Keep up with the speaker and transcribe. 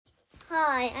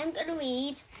Hi, I'm going to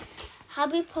read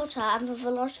Harry Potter and the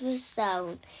Philosopher's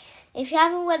Stone. If you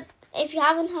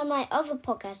haven't heard my other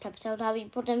podcast episode, Harry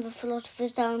Potter and the Philosopher's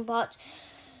Stone, part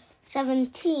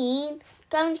 17,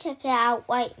 go and check it out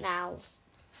right now.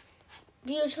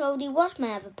 If you already watched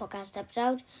my other podcast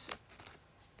episode,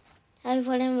 Harry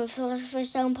Potter and the Philosopher's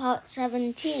Stone, part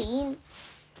 17,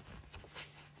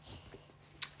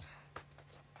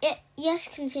 yes,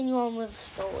 continue on with the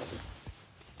story.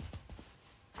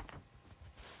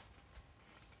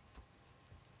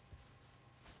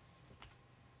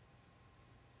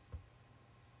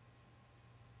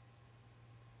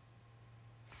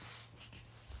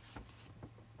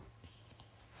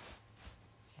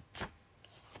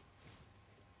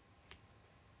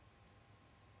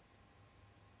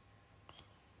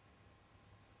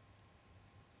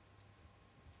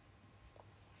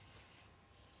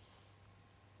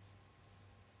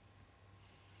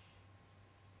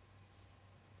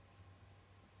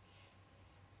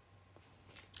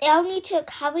 It only took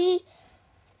Harry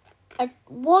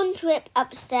one trip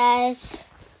upstairs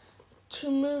to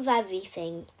move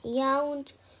everything. He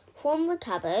yawned from the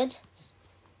cupboard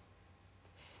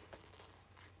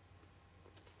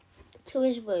to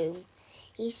his room.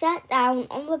 He sat down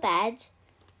on the bed.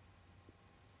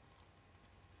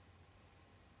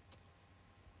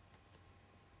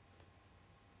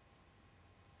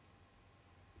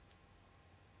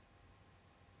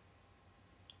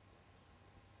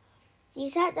 He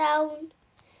sat down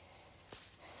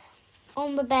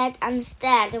on the bed and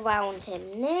stared around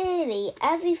him. Nearly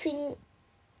everything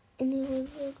in his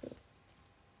room.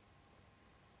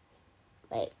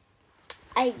 Wait,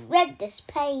 I read this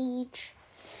page.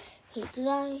 He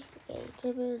did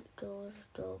dribbled door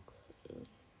dog in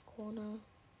corner.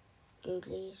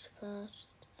 Dudley's first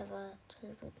ever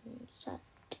television set.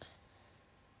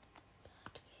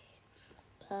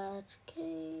 Bird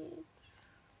cage.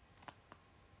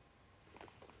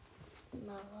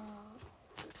 Mother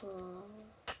for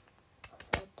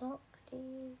the doctor.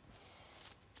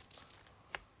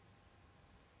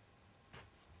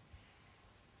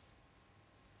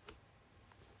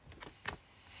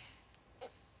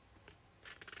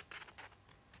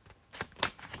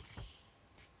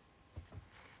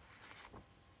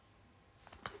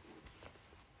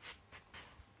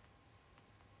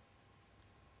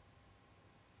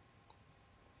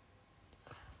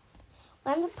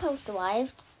 When the post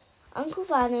arrived, Uncle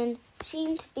Vernon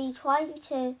seemed to be trying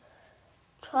to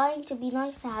be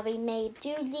nice to Harry, made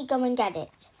Dudley go and get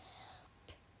it.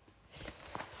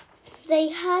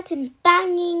 They heard him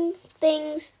banging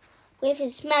things with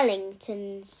his smelling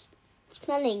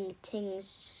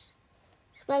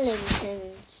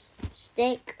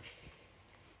stick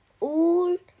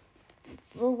all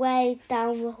the way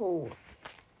down the hall.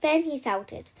 Then he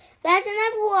shouted, "There's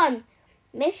another one!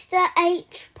 Mr.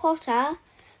 H. Potter,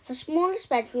 the smallest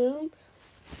bedroom,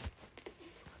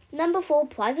 number 4,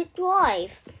 Private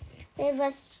Drive." With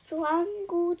a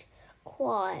strangled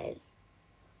cry,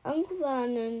 Uncle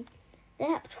Vernon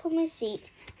leapt from his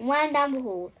seat and ran down the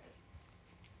hall.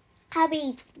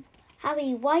 Harry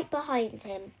right behind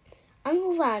him.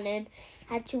 Uncle Vernon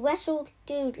had to wrestle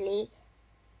Dudley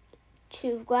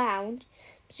to the ground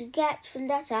to get the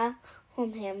letter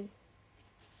from him.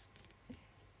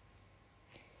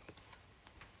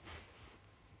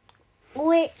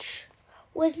 Which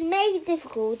was made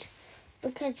difficult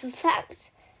because the fact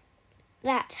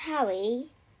that Harry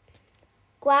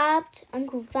grabbed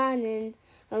Uncle Vernon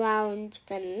around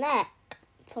the neck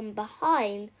from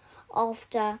behind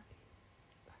after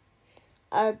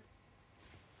a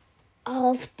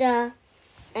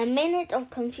minute of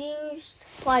confused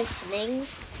frightening.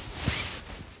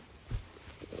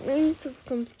 Minute of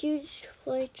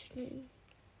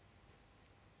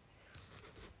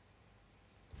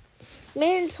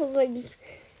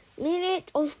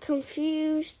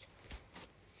confused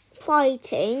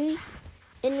fighting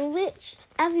in which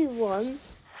everyone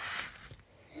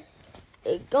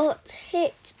got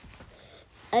hit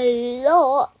a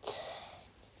lot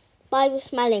by the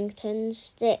Smellington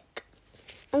stick.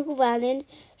 Uncle Vernon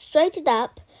straightened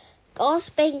up,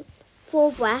 gasping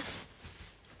for breath,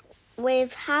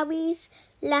 with Harry's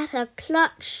letter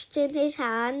clutched in his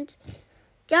hand.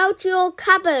 "Go to your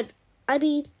cupboard,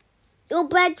 your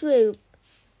bedroom,"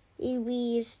 he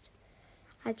wheezed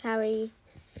at Harry.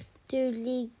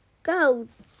 Dudley, go.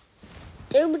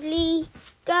 Dudley,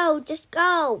 go. Just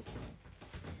go."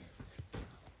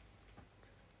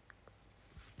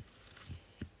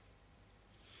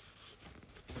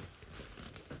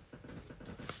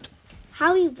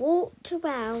 Harry walked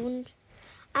around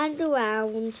and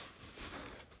around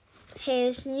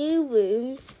his new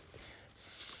room.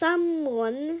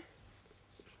 Someone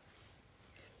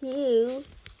knew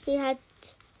he had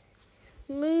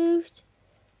moved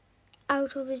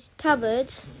out of his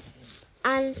cupboard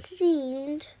and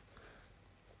seemed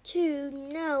to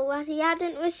know that he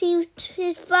hadn't received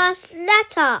his first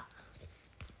letter.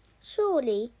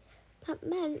 Surely that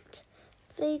meant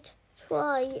they'd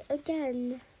try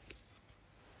again.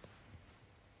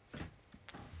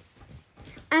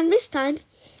 And this time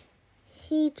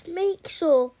he'd make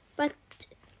sure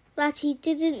that he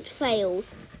didn't fail.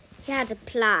 He had a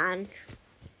plan.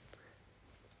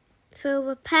 The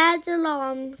repaired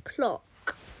alarm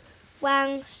clock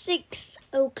rang 6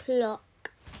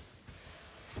 o'clock.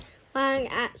 Rang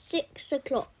at 6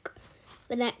 o'clock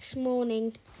the next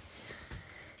morning.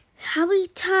 Harry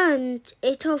turned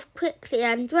it off quickly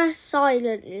and dressed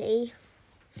silently.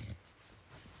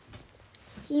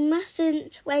 He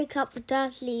mustn't wake up the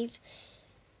Dursleys.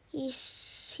 He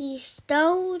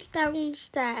stole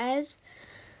downstairs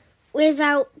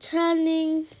without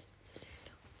turning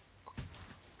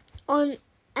on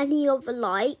any of the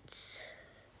lights.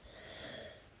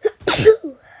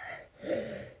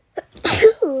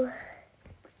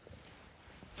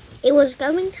 He was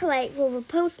going to wait for the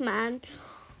postman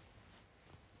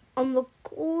on the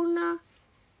corner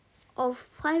of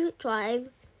Private Drive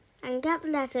and get the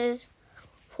letters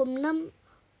for number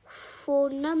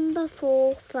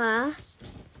 4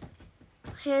 first.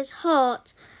 His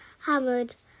heart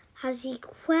hammered as he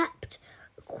crept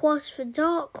across the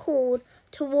dark hall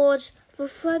towards the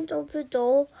front of the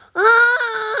door.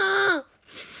 Ah!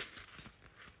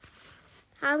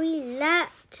 Harry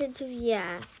leapt into the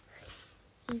air.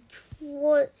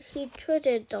 He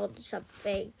trotted on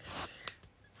something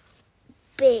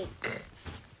big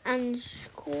and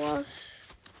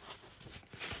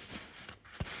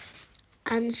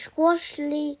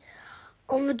squashly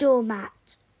on the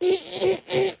doormat.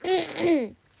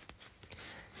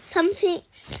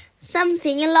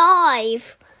 Something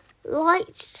alive.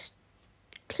 Lights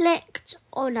clicked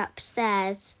on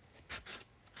upstairs,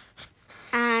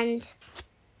 and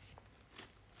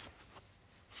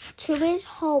to his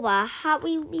horror,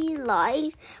 Harry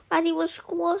realised that he was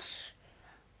squashed,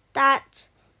 that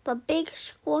the big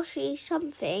squashy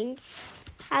something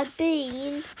had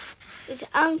been his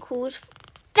uncle's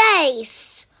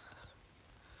face.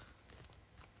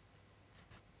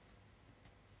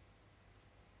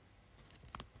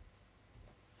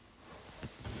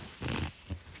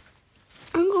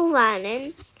 Uncle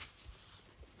Vernon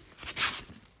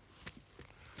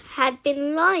had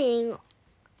been lying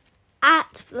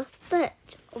at the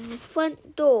foot of the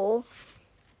front door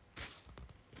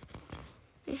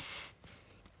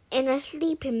in a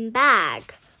sleeping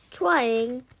bag,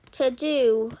 trying to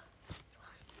do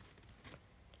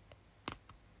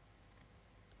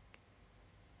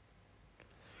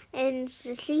in the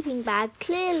sleeping bag,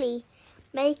 clearly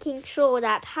making sure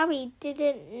that Harry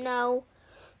didn't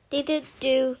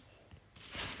do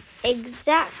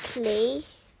exactly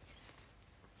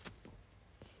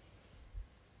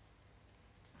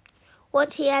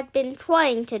what he had been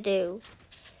trying to do.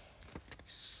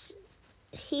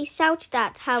 He shouted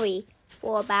at Harry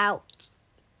for about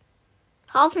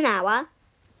half an hour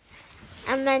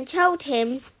and then told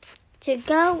him to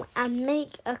go and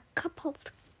make a cup of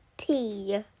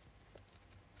tea.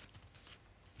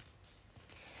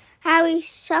 Harry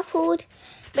shuffled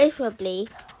miserably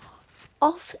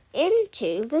off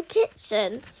into the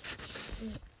kitchen,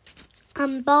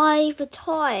 and by the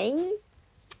time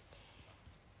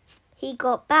he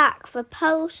got back, the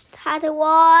post had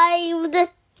arrived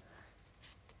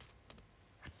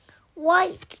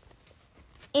right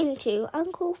into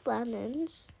Uncle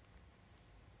Vernon's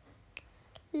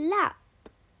lap.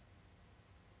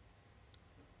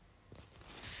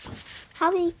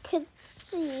 Harry could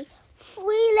see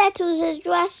 3 letters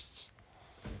addressed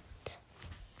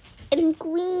in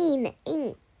green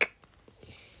ink.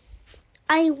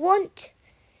 "I want,"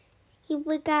 he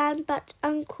began, but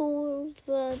Uncle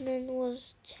Vernon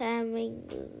was tearing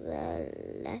the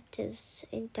letters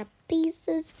into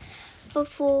pieces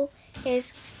before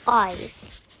his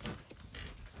eyes.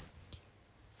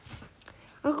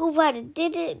 Uncle Vernon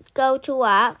didn't go to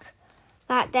work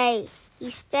that day. He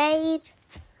stayed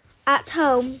at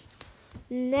home,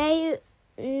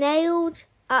 nailed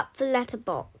up the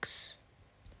letterbox.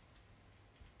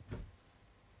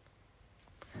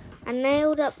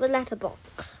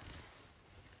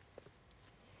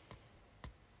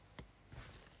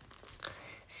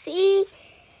 She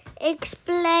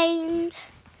explained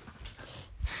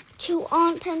to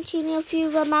Aunt Petunia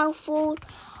through a mouthful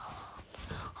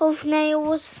of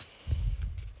nails.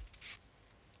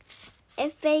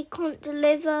 If they can't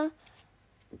deliver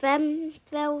them,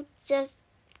 they'll just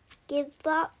give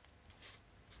up.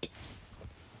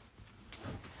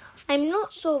 I'm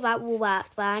not sure that will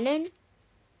work, Vernon.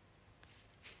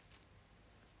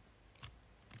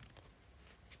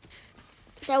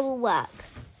 That will work.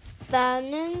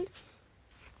 Vernon.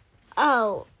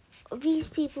 Oh, these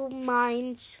people's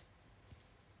minds.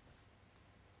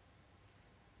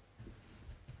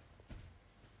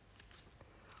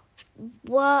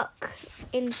 Work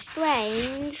in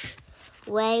strange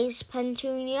ways,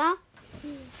 Petunia.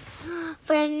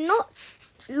 They're not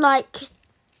like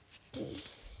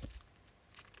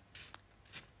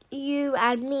you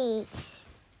and me,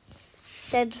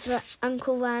 said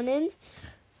Uncle Vernon,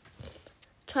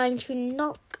 trying to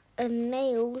knock a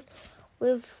nail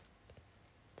with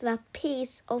the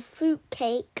piece of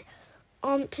fruitcake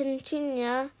Aunt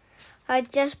Petunia had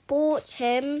just bought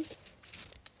him.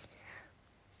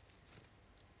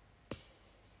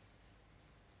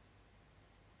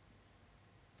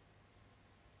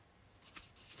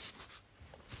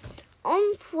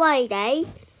 On Friday,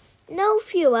 no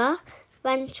fewer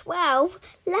than 12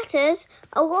 letters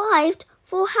arrived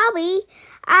for Harry,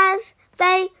 as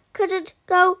they couldn't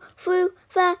go through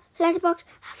the letterbox.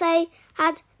 They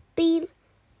had been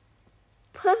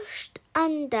pushed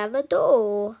under the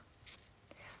door,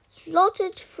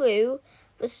 slotted through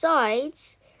the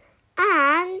sides,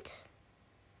 and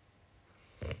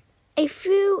a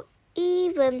few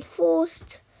even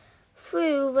forced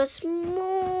through the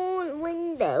small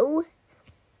window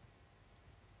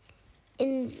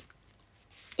in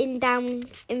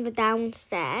the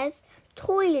downstairs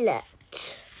toilet.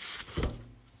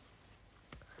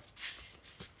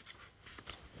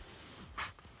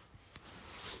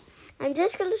 I'm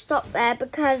just going to stop there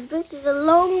because this is a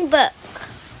long book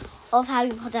of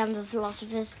Harry Potter and the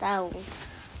Philosopher's Stone.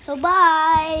 So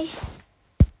bye!